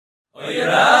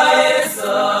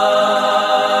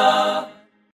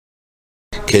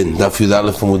כן, דף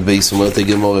י"א עמוד בייס, אומרת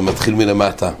הגמרא, מתחיל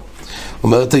מלמטה.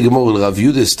 אומרת הגמרא, לרב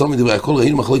יהודה, סתום מדברי הכל,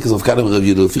 ראינו מחלוקת רב כהנא ורב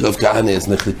יהודה, לפי רב כהנא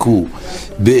נחלקו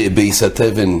בבייס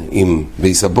התבן עם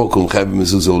בייס הבוקר, הוא מחייב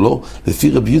במזוזה או לא, לפי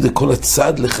רב יהודה כל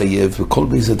הצד לחייב וכל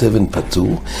בייס התבן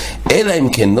פטור, אלא אם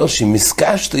כן נושים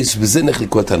מסקשתיס, בזה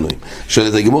נחלקו התנועים.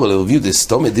 שואלת הגמרא, לרב יהודה,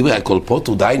 סתום מדברי הכל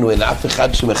פוטר, דיינו אין אף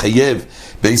אחד שמחייב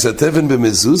בייס התבן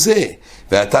במזוזה,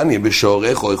 והתניא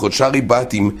בשעורך או אחד שרי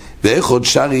בתים ואחד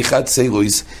שרי חד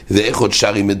סיירויס ואחד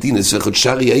שרי מדינס ואחד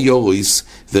שרי איורויס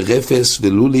ורפס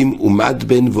ולולים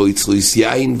ומדבן ואיצרויס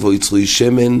יין ואיצרויס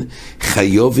שמן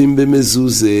חיובים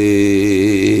במזוזה.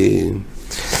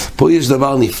 פה יש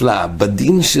דבר נפלא,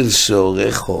 בדין של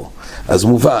שעורכו אז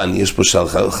מובן, יש פה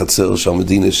שער חצר, שער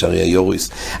מדינס, שערי איורויס,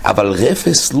 אבל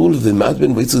רפס, לול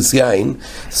ומדבן ואיצרויס יין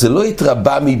זה לא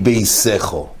התרבה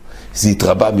מבייסךו, זה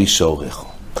התרבה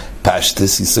משעורכו.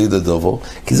 פשטס יסוד הדובו,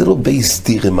 כי זה לא בייס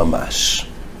דירה ממש.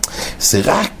 זה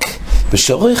רק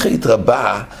בשעורך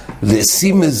התרבה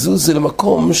לשים מזוזה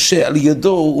למקום שעל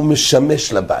ידו הוא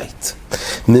משמש לבית.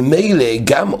 ממילא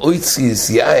גם אויציס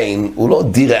יין הוא לא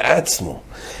דירה עצמו.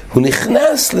 הוא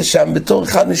נכנס לשם בתור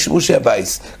אחד משימושי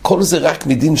הבייס. כל זה רק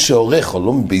מדין שעורכו,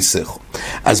 לא מבייסךו.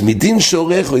 אז מדין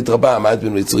שעורכו התרבה עמד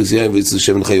בין ויצרויס יין ויצרויס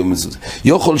שמן חיום מזוזה.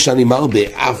 יוכל שאני מר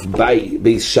באף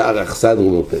בייס שער אכסדרו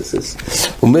מרפסס.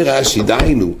 אומר רש"י,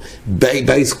 דהיינו,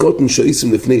 בייס קוטן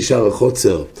שאיסם לפני שער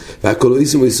החוצר, והכל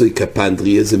איסם איסוי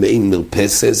קפנדריה, זה מעין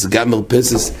מרפסס, גם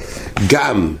מרפסס,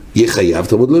 גם יחייב,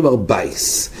 תמוד לא אמר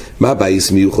בייס. מה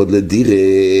בייס מיוחד לדירה?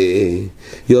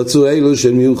 יוצאו אלו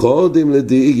שמיוחדים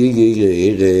לדירה,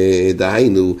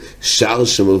 דהיינו, שער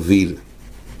שמוביל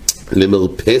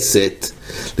למרפסת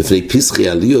לפני פסחי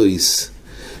עליויס,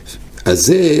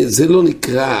 אז זה לא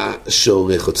נקרא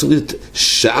שעורך, צריך להיות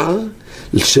שער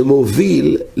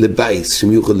שמוביל לבייס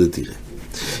שמיוחד לדירה.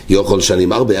 יוכל שאני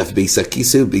אמר באף בייס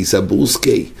הכיסא ובייס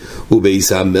הברוסקי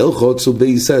ובייס המלחוץ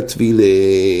ובייס הטבילה.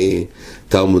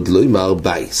 תלמוד לא אמר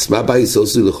בייס. מה בייס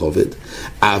עשוי לכובד?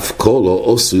 אף כל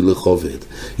לא עשוי לכובד.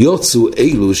 יוצאו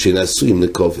אלו שנעשויים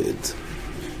לכובד.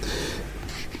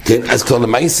 כן, אז כבר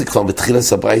למעשה, כבר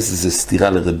בתחילת הברייס זה סתירה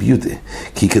לרבי יהודה,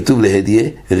 כי כתוב להדיה,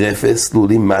 רפס,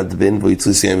 לולים, מדבן,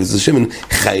 ויצרויס יין ויצרויס שמן,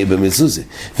 חי במזוזה.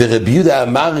 ורבי יהודה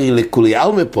אמר לכולי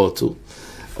עלמא פוטר,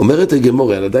 אומרת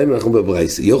הגמרא, עדיין אנחנו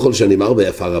בברייס, יוכל שאני אמר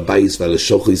באפר הבייס ועל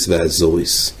השוכריס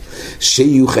והזוריס,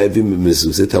 שיהיו חייבים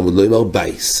במזוזה, תלמוד לא אמר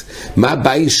בייס. מה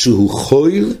בייס שהוא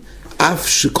חויל? אף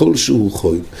שכל שהוא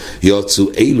חויל. יוצאו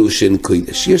אלו שהן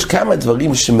קודש. יש כמה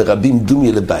דברים שמרבים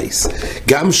דומיה לבייס.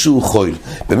 גם שהוא חויל.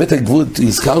 באמת הגבור,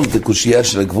 הזכרנו את הקושייה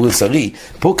של הגבור השרי,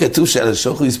 פה כתוב שעל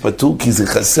השוכריס פטור כי זה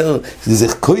חסר, זה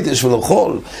קודש ולא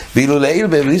חול. ואילו לעיל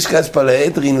בבלישקס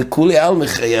פלאדרין, כולי עלמא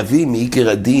חייבים מעיקר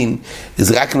הדין,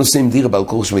 זה רק נושאים דירה בעל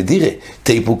קורש מדירה.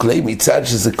 תיפו כלי מצד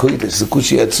שזה קודש, זה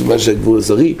קושייה עצומה של הגבור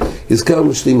השרי.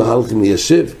 הזכרנו שני מהלכים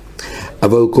ליישב.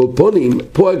 אבל כל פונים,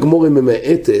 פה הגמורה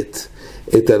ממעטת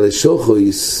את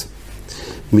הלשוכויס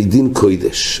מדין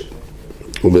קוידש.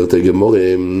 אומרת הגמורה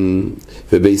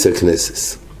ובייס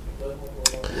הכנסס.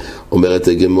 אומרת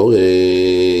הגמורה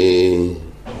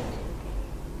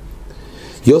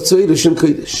יוצאו אלו שם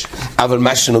קוידש. אבל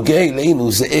מה שנוגע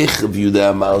אלינו זה איך רבי יהודה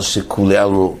אמר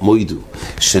שכולנו מוידו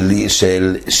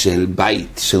של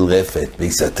בית, של רפת,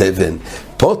 בייס התבן.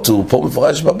 פה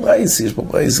מפורש בברייס, יש פה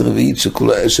ברייס רביעית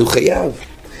שהוא חייב.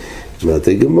 אומרת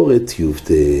הגמרא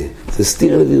טיובטה, זה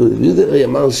סתיר רבי יהודה הרי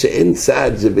אמר שאין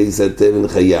צד שבייס התבן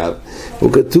חייב,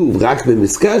 הוא כתוב רק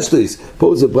במסקשתויס,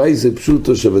 פה זה ברייס זה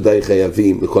פשוטו שוודאי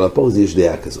חייבים, לכל הפור יש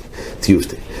דעה כזאת.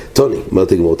 טיובטה, טוני,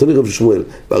 אומרת הגמרא, טוני רב שמואל,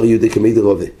 בר יהודה כמי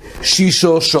דרובה,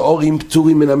 שישו שעורים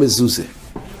פטורים מן המזוזה,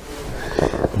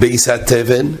 בייס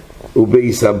התבן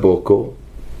ובייס הבוקו,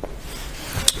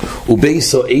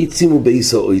 ובייסו עצים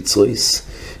ובייסו אויצרויס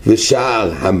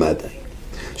ושער המדי,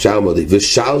 שער המדי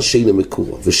ושער שאינו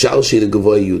מקורו ושער שאינו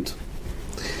גבוה יוד.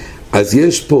 אז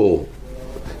יש פה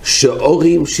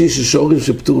שעורים, שעורים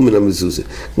שפטורים מן המזוזה,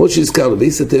 כמו שהזכרנו,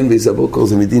 בייס התבן ובייס הבוקר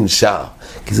זה מדין שער,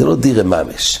 כי זה לא דירה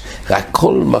ממש, רק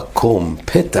כל מקום,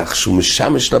 פתח שהוא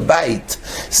משמש לבית,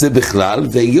 זה בכלל,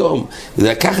 והיום,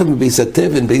 לקחת מבייס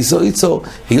התבן, בייס אויצור,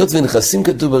 היות ונכנסים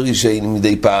כתוב ברישאים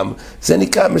מדי פעם, זה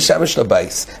נקרא משמש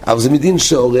לבית, אבל זה מדין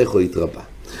שעורך או התרבה.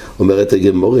 אומרת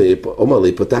הגמרא, אומר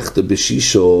לי, פתחת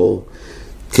בשישו,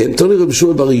 כן, תוני רבי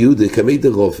שמואל בר יהודה, כמי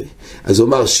דרובה. אז הוא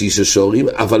אמר שישו שעורים,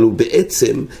 אבל הוא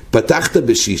בעצם פתחת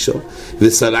בשישו,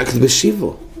 וסלקת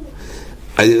בשיבו.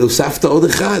 הוספת עוד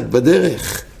אחד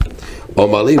בדרך.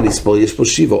 אומר לי, נספור, יש פה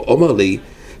שיבו. אומר לי,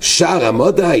 שער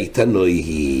המודי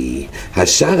תנוי.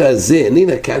 השער הזה, אני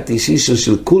נקעתי שישו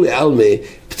של כולי עלמא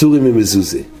פטורים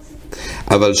ממזוזה.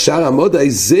 אבל שער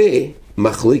עמודי זה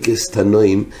מחלוקת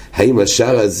תנועים, האם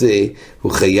השער הזה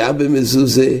הוא חייב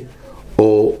במזוזה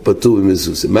או פטור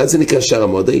במזוזה. מה זה נקרא שער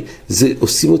עמודי? זה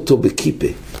עושים אותו בכיפה.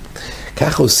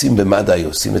 ככה עושים במדעי,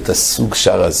 עושים את הסוג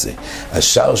שער הזה.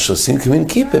 השער שעושים כמין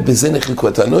כיפה, בזה נחלקו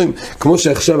התנועים, כמו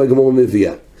שעכשיו הגמרא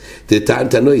מביאה.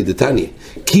 דתניא,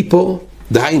 כיפו,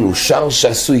 דהיינו, שער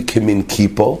שעשוי כמין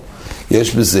כיפו,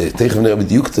 יש בזה, תכף נראה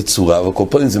בדיוק את הצורה, אבל כל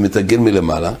פעם זה מתגל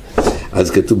מלמעלה,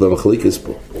 אז כתוב במחלוקת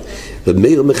פה.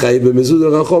 רבי מחייב במזוזה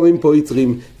רחומים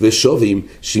פויטרים ושובים,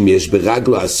 שאם יש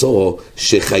ברגלו עשורו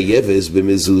שחייבס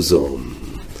במזוזו.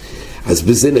 אז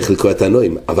בזה נחלקו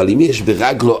התנועים, אבל אם יש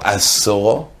ברגלו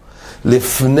עשורו,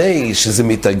 לפני שזה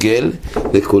מתעגל,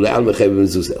 לכולי עלמא חייב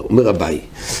במזוזה. אומר רבי,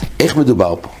 איך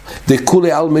מדובר פה?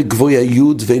 דכולי עלמא גבוה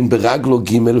יוד ואין ברגלו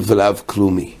ג' ולאו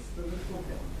כלומי.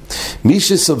 מי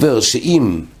שסובר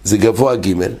שאם זה גבוה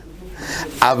ג'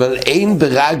 אבל אין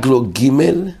ברגלו ג'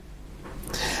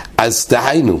 אז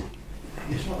דהיינו,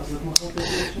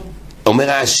 אומר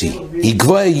רש"י, היא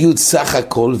גבוה יוד סך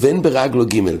הכל ואין ברגלו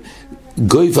ג'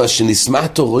 גויבה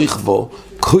שנסמטו רכבו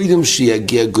קודם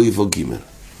שיגיע גויבו ג'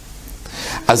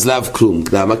 אז לאו כלום.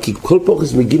 למה? כי כל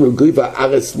פוחס מגיע גויבה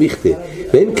ארס מיכתה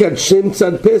ואין כאן שם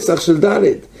צד פסח של ד'.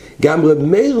 גם רב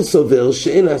מאיר סובר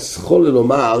שאין הסחול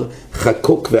לומר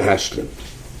חקוק והשלם.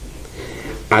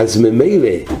 אז ממילא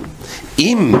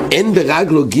אם אין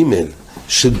ברגלו ג'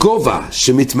 שגובה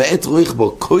שמתמעט רוח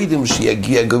בו קודם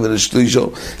שיגיע גובה לשלישו,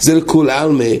 זה לכל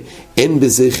עלמה, אין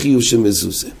בזה חיוב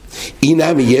שמזוזה.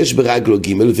 אינם יש ברגלו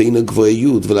ג' ואין גבוה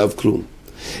יוד ולאו כלום.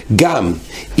 גם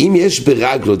אם יש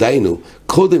ברגלו, דיינו,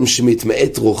 קודם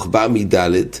שמתמעט רוחבה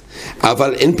מדלת,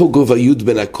 אבל אין פה גובה יוד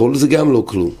בין הכל, זה גם לא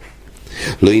כלום.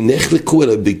 לא ינחלקו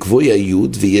אלא בגבוה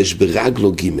יוד ויש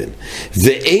ברגלו ג'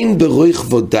 ואין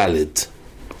ברוחבו דלת.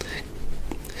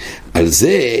 על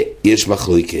זה יש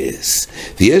מחלוקת,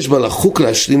 ויש מלאכוק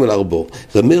להשלים על ארבו.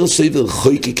 רמר סובר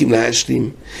חויקיקים להשלים,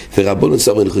 ורבון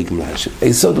סובר חויקיקים להשלים.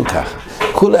 היסוד הוא ככה,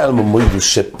 כל העלמא מוידו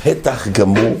שפתח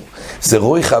גמור, זה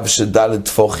רויחב של ד'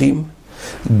 תפוחים,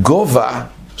 גובה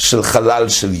של חלל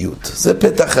של י'. זה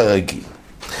פתח הרגיל.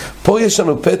 פה יש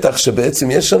לנו פתח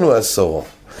שבעצם יש לנו עשור,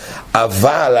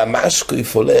 אבל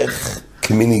המשקויף הולך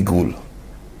כמין עיגול.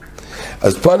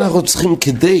 אז פה אנחנו צריכים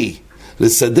כדי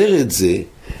לסדר את זה,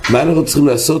 מה אנחנו צריכים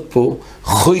לעשות פה?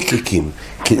 חויקיקים.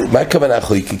 מה הכוונה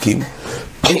חויקיקים?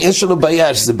 יש לנו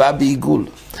בעיה שזה בא בעיגול.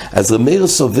 אז רמיר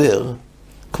סובר,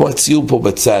 כמו הציור פה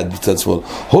בצד שמאל,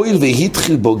 הויל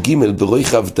והתחיל בו ג'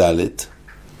 ברוחב ד'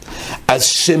 אז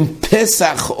שם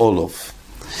פסח אולוף,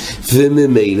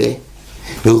 וממילא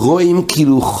רואים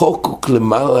כאילו חוקוק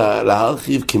למעלה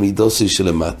להרחיב כמידוסי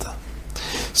שלמטה.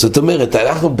 זאת אומרת,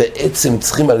 אנחנו בעצם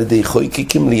צריכים על ידי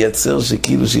חויקיקים לייצר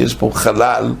שכאילו שיש פה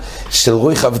חלל של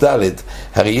רוחב ד'.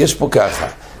 הרי יש פה ככה,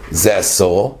 זה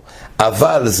עשור,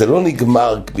 אבל זה לא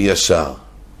נגמר בישר,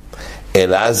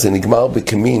 אלא זה נגמר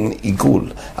בכמין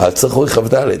עיגול, אבל צריך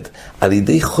רוחב ד'. על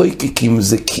ידי חויקיקים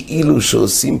זה כאילו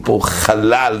שעושים פה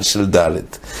חלל של ד'.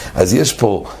 אז יש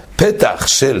פה פתח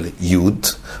של י'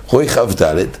 רוחב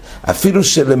ד', אפילו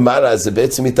שלמעלה זה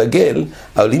בעצם מתעגל,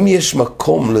 אבל אם יש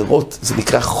מקום לראות, זה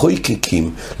נקרא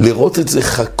חויקיקים, לראות את זה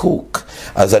חקוק,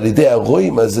 אז על ידי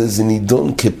הרואים הזה זה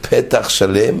נידון כפתח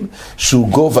שלם, שהוא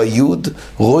גובה י'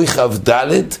 רוחב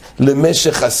ד'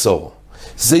 למשך עשור.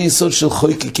 זה יסוד של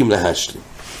חויקיקים להשלים.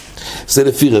 זה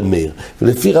לפי רב מאיר.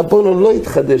 ולפי רבונו לא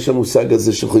התחדש המושג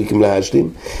הזה של חויקיקים להשלים,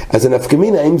 אז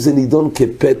הנפקמין האם זה נידון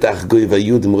כפתח גובה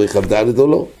י' עם רוחב ד' או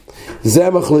לא. זה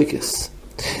המחלוקת.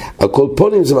 על כל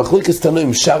פונים זה מחלוקת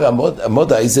תנועים, שער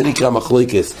עמודי זה נקרא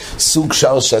מחלוקת, סוג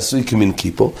שער שעשוי כמין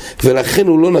כיפו, ולכן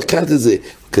הוא לא נקט את זה.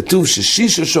 כתוב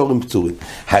ששישה שורים פטורים.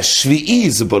 השביעי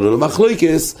זה בונו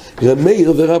למחלוקת, רב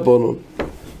מאיר ורבונו.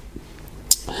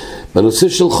 בנושא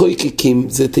של חויקיקים,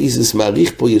 זה תאיסס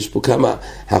מעריך פה, יש פה כמה,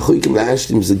 החויקים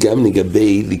להשלים זה גם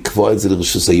לגבי לקבוע את זה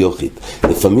לרשוס היוחית.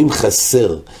 לפעמים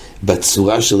חסר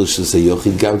בצורה של רשוס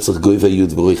היוחית, גם צריך גויבה י'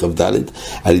 ורוחב ד',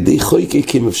 על ידי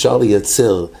חויקיקים אפשר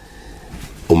לייצר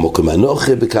או מוקם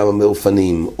אנוכה בכמה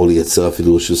מאופנים, או לייצר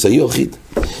אפילו רשוס היוחית.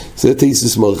 זה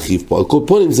תאיסס מרחיב פה. על כל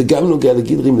פונים זה גם נוגע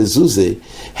לגדרים לזוזה,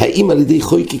 האם על ידי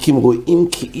חויקיקים רואים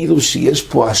כאילו שיש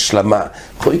פה השלמה.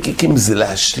 חויקיקים זה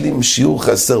להשלים שיעור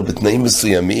חסר בתנאים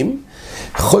מסוימים,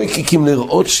 חויקיקים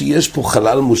לראות שיש פה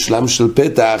חלל מושלם של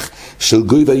פתח של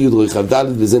גויבה י' רוחב ד'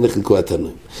 וזה נחלקו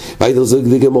התנועים. והיידר זוג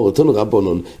לגמור אותנו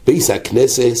רבונון, בייס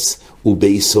הכנסס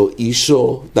ובייסו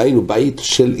אישו, דיינו בית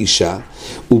של אישה,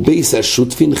 ובייס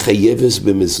השותפין חייבס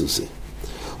במזוזה.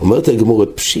 אומרת הגמור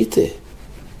פשיטה,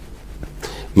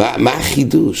 מה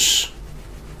החידוש?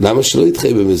 למה שלא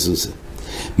יתחייב במזוזה?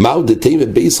 מהו דתימה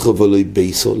בייסחו ולוי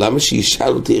בייסו? למה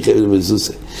שישאל אותי איך אבן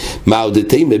מזוזה? מהו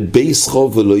דתימה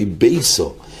בייסחו ולוי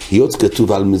בייסו? היות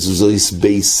כתוב על מזוזויס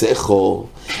בייסחו,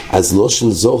 אז לא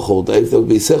של זוכר, דווקא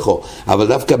בייסחו, אבל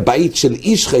דווקא בית של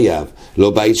איש חייב, לא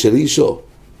בית של אישו.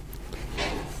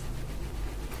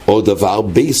 עוד דבר,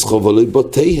 בייסחו ולוי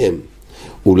בותיהם.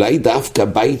 אולי דווקא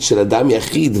בית של אדם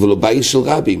יחיד ולא בית של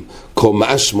רבים,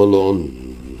 קומש מלון.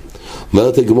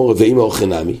 אומרת הגמור, ואימא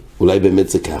אוכנמי, אולי באמת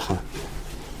זה ככה.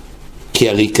 כי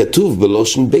הרי כתוב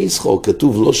בלושן בייסחו,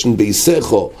 כתוב לושן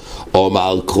בייסחו,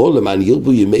 אומר קרוא למען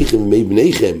ירבו ימיכם ומי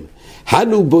בניכם,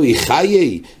 הנו בוי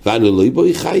חיי ואנו לא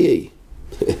בוי חיי.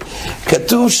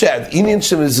 כתוב שהעניין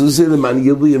שמזוזה למען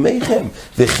ירבו ימיכם,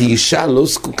 וכי אישה לא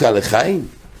זקוקה לחיים.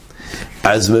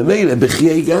 אז ממילא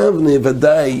בחיי גבנה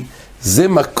ודאי, זה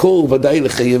מקור ודאי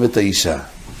לחייב את האישה.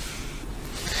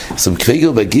 אז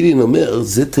קוויגר בגילין אומר,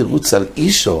 זה תירוץ על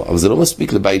אישו, אבל זה לא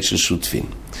מספיק לבית של שותפין.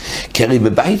 כי הרי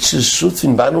בבית של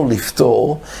שותפין באנו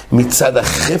לפתור מצד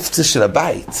החפצה של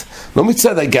הבית, לא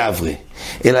מצד הגברי,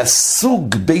 אלא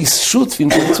סוג בייס שותפין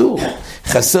כתוב,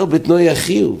 חסר בתנועי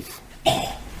החיוב.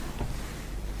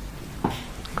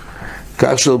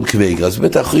 כך שלא בקוויגר, אז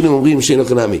באמת האחרים אומרים שאין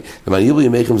לכם נעמי, למען ירבו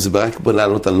ימיכם זה רק בוא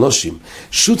לענות על נושים,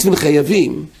 שותפין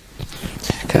חייבים,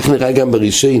 כך נראה גם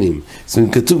בראשונים, זה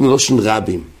כתוב מלושן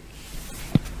רבים.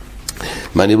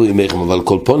 מה אני רואה מכם, אבל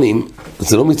כל פונים,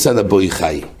 זה לא מצד הבוי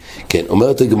חי. כן,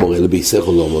 אומרת הגמורה, לבייסך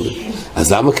או לא אומר.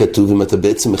 אז למה כתוב, אם אתה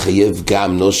בעצם מחייב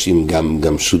גם נושים,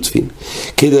 גם שותפין?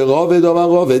 כדי רובד אומר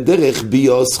רובד, דרך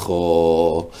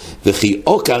ביוסחו, וכי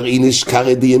אוקר אינש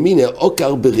קרד ימינה,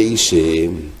 אוקר ברישה.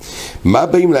 מה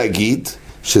באים להגיד?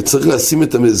 שצריך לשים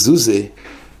את המזוזה,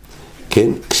 כן?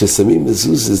 כששמים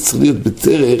מזוזה, זה צריך להיות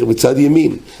בדרך בצד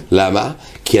ימין. למה?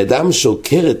 כי אדם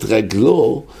שעוקר את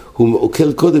רגלו, הוא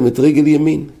עוקר קודם את רגל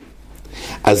ימין.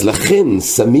 אז לכן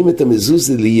שמים את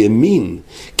המזוזה לימין,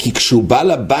 כי כשהוא בא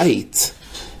לבית,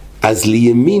 אז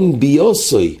לימין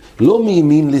ביוסוי, לא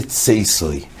מימין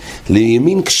לצייסוי,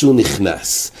 לימין כשהוא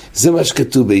נכנס. זה מה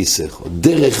שכתוב ביסחו,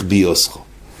 דרך ביוסחו.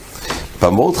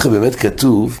 במורדכי באמת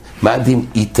כתוב, מה דין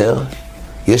איתר?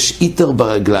 יש איתר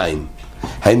ברגליים.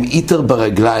 האם איתר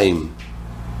ברגליים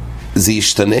זה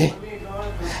ישתנה?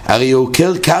 הרי הוא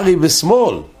עוקר קרי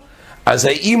בשמאל. אז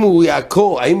האם הוא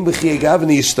יעקור, האם בחיי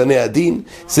גבנה ישתנה הדין?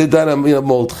 זה דן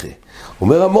המורדכי.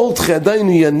 אומר המורדכי, עדיין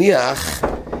הוא יניח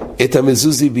את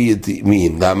המזוזי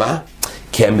בימין. למה?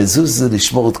 כי המזוז זה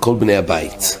לשמור את כל בני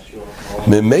הבית.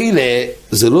 ממילא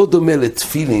זה לא דומה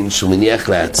לתפילין שהוא מניח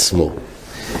לעצמו.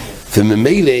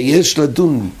 וממילא יש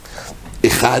לדון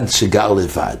אחד שגר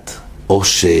לבד, או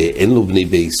שאין לו בני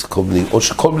בייס, או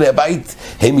שכל בני הבית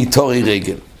הם מתורי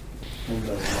רגל.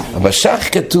 אבל שח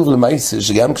כתוב למעשה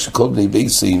שגם כשכל בני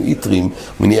בייסים איתרים,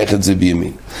 הוא מניח את זה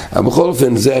בימין. אבל בכל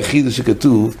אופן זה החידוש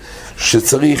שכתוב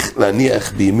שצריך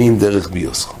להניח בימין דרך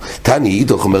ביוסחו. תני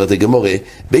איתוך אומרת הגמורה,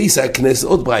 בייס הכנס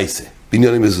עוד ברייסה,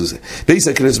 בעניין המזוזה. בייס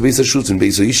הכנס, בייס השוצן,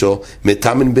 בייס האישו,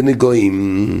 מתאמן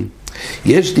בנגויים.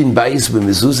 יש דין בייס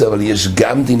במזוזה, אבל יש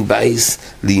גם דין בייס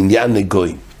לעניין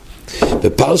נגויים.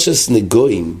 בפרשס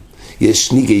נגויים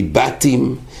יש ניגי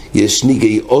בתים, יש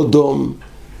ניגי אודום,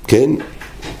 כן?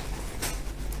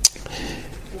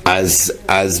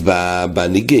 אז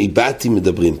בניגי בתים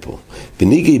מדברים פה.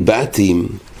 בניגי בתים,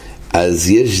 אז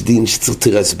יש דין שצריך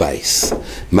תירס בייס.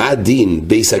 מה הדין?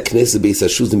 בייס הכנסת, בייס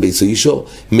השוזן, בייס האישו,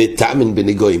 מתאמן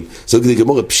בנגויים. זאת כדי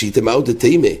גמור, פשיטה מהו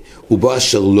דתימה, ובו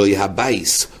אשר לא יהיה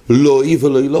בייס, לא יהיה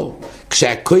ולא לא.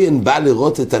 כשהכהן בא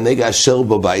לראות את הנגע אשר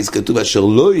בו בייס, כתוב אשר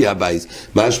לא יהיה בייס,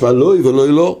 מה אשמה לא יהיה ולא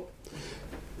לא?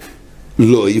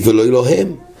 לא יהיה ולא לא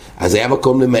הם. אז היה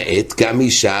מקום למעט גם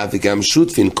אישה וגם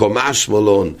שותפין, קומה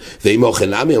שמולון, ואם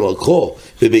אוכנמי אמר קרוא,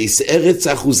 ובייס ארץ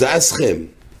אחוזסכם.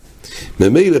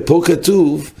 ממילא פה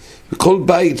כתוב, כל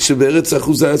בית שבארץ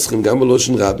אחוזסכם, גם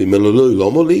בלושן רבי, מלולוי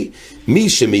לא מולי, מי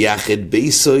שמייחד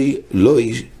בייסוי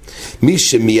לוי, מי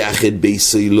שמייחד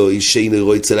בייסוי לוי, שאין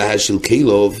רוצה להשל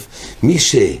קילוב, מי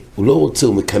שהוא לא רוצה,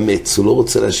 הוא מקמץ, הוא לא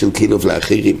רוצה להשל קילוב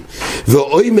לאחרים.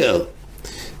 ואוימר,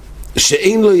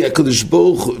 שאין לו הקדוש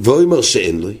ברוך הוא, ואוימר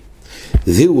שאין לו,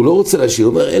 והוא לא רוצה להשאיר,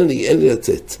 הוא אומר אין לי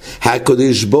לתת.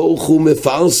 הקדוש ברוך הוא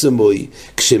מפרסמוי,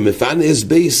 כשמפרנס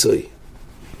בייסוי.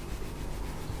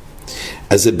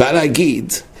 אז זה בא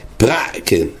להגיד,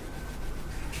 כן.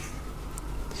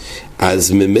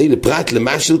 אז ממילא פרט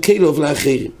למשל קילוב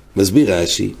לאחרים. מסביר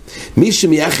רש"י, מי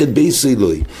שמייחד בייסוי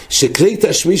לוי, שכלי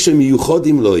תשמיש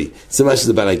מיוחדים לוי, זה מה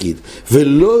שזה בא להגיד,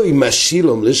 ולוי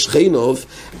משילום לשכנוב,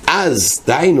 אז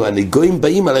דיינו, הנגויים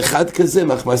באים על אחד כזה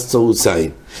מחמס צורות זין.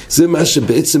 זה מה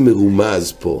שבעצם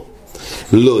מרומז פה.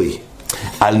 לוי,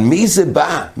 על מי זה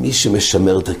בא? מי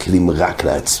שמשמר את הכלים רק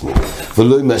לעצמו,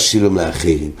 ולא משאירים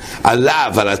לאחרים.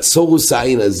 עליו, על הצורוס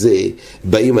העין הזה,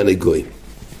 באים הנגויים.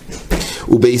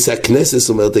 ובייס הכנסת,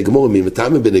 אומרת הגמור,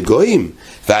 ממתם בנגויים,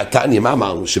 והתניא, מה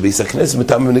אמרנו? שבייס הכנסת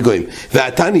ממתם בנגויים,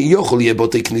 והתניא יוכל יהיה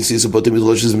בותי כניסיס ובותי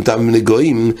מדרוש שזה ממתם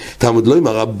בנגויים, תעמוד לא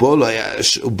אמר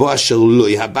בו אשר לא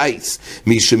הבייס,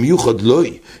 מי שמיוחד לא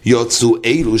יוצאו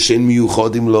אלו שהן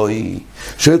מיוחדים לא.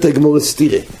 שואלת הגמור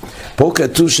סתירה, פה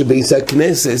כתוב שבייס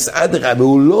הכנסת, אדרבה,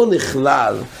 הוא לא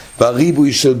נכלל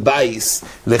בריבוי של בייס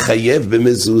לחייב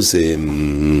במזוזה.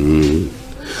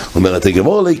 אומרת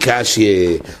הגמור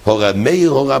לקשיא, הורה מאיר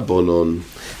הורה בונון,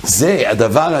 זה,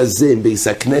 הדבר הזה, בייס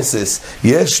הכנסת,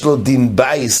 יש לו דין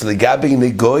בייס לגבי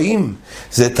נגויים,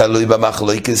 זה תלוי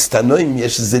במחלוקת תנועים,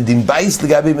 יש איזה דין בייס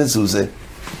לגבי מזוזה.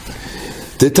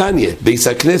 תתניא, בייס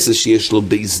הכנסת שיש לו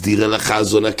בייס דירה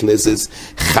לחזון הכנסת,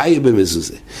 חי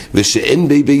במזוזה,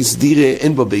 ושאין בייס דירה,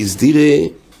 אין בו בייס דירה,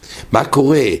 מה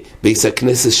קורה בייס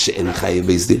הכנסת שאין חי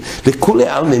בייס דירה? לכולי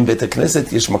עלמין בית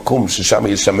הכנסת יש מקום ששם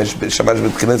ישמש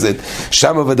בית כנסת,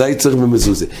 שם ודאי צריך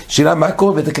במזוזה. שאלה, מה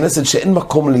קורה בית הכנסת שאין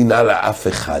מקום לינה לאף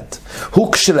אחד?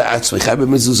 הוא כשלעצמי חי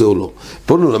במזוזה או לא?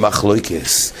 פונו למחלוקת,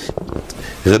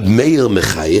 רב מאיר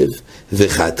מחייב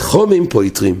וחד חומים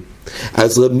פויטרים.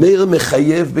 אז רב מאיר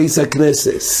מחייב בייס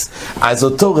הכנסת, אז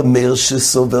אותו רב מאיר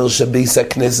שסובר שבייס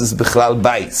הכנסת בכלל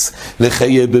בייס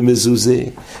לחייב במזוזה,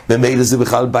 במילא זה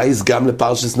בכלל בייס גם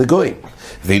לפרשס נגויים.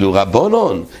 ואילו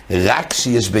רבונון, רק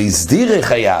שיש בייס דירה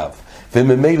חייב,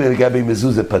 וממילא לגבי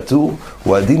מזוזה פטור,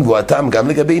 הוא הדין והוא הטעם גם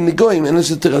לגבי נגויים, אין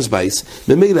לזה תרס בייס.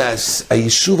 ממילא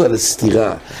היישוב על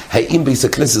הסתירה, האם בייס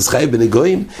הכנסת חייב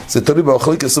בנגויים, זה תלוי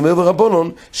במחלוקת אומר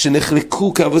ורבונון,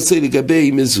 שנחלקו כבוסי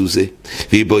לגבי מזוזה.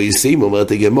 ובו יסיים,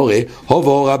 אומרת הגמורה,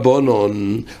 הובו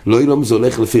רבונון, לא ילום זה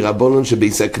הולך לפי רבונון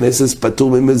שבייס הכנסת פטור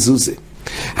ממזוזה.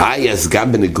 אז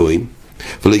גם בנגויים,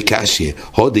 ולא קשיא,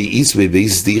 הודי איס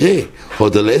בבייס דירה,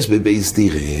 הודי לס בבייס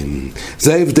דירה.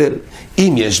 זה ההבדל.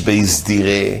 אם יש בייס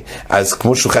דירה, אז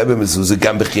כמו שהוא חי במזוזה,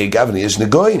 גם בחיי גבני יש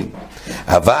נגויים.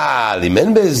 אבל אם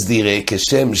אין בייס דירה,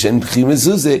 כשם שאין בחיי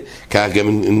מזוזה, כך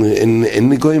גם אין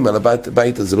נגויים על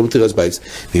הבית הזה, לא בתירס בייס.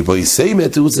 ובו יסיים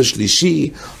התירוץ השלישי,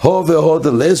 הודי הודי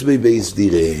לס בבייס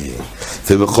דירה.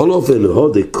 ובכל אופן,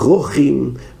 הודי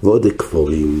כרוכים והודי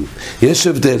כפורים. יש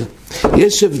הבדל.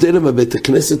 יש הבדל אם הבית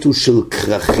הכנסת הוא של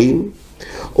כרכים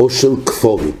או של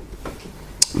כפורים.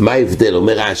 מה ההבדל?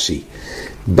 אומר רש"י,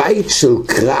 בית של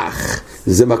כרך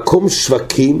זה מקום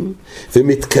שווקים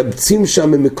ומתקבצים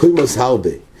שם ממקום אז הרבה,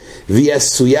 והיא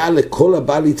עשויה לכל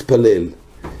הבא להתפלל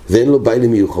ואין לו בית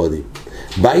מיוחדים.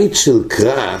 בית של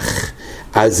כרך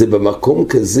אז זה במקום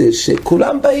כזה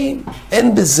שכולם באים,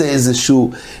 אין בזה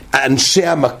איזשהו אנשי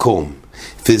המקום,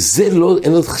 וזה לא,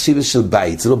 אין לו חשיבה של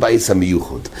בית, זה לא בית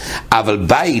המיוחד. אבל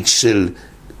בית של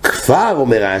כפר,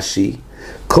 אומר רש"י,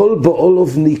 כל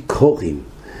באולוב ניכורים,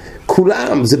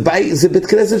 כולם, זה בית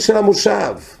כנסת של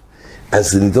המושב.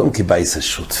 אז זה נידון כבייס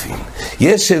השותפין.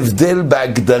 יש הבדל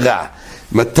בהגדרה.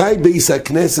 מתי בייס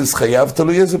הכנסת חייב?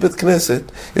 תלוי איזה בית כנסת.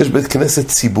 יש בית כנסת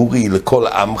ציבורי לכל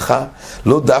עמך,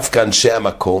 לא דווקא אנשי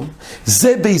המקום.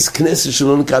 זה בייס כנסת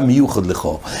שלא נקרא מיוחד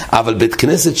לכו. אבל בית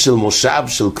כנסת של מושב,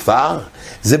 של כפר,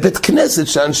 זה בית כנסת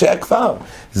של אנשי הכפר.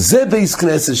 זה בייס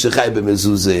כנסת שחי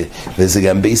במזוזה, וזה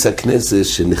גם בייס הכנסת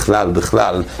שנכלל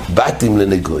בכלל בתים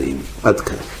לנגויים. עד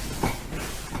כאן.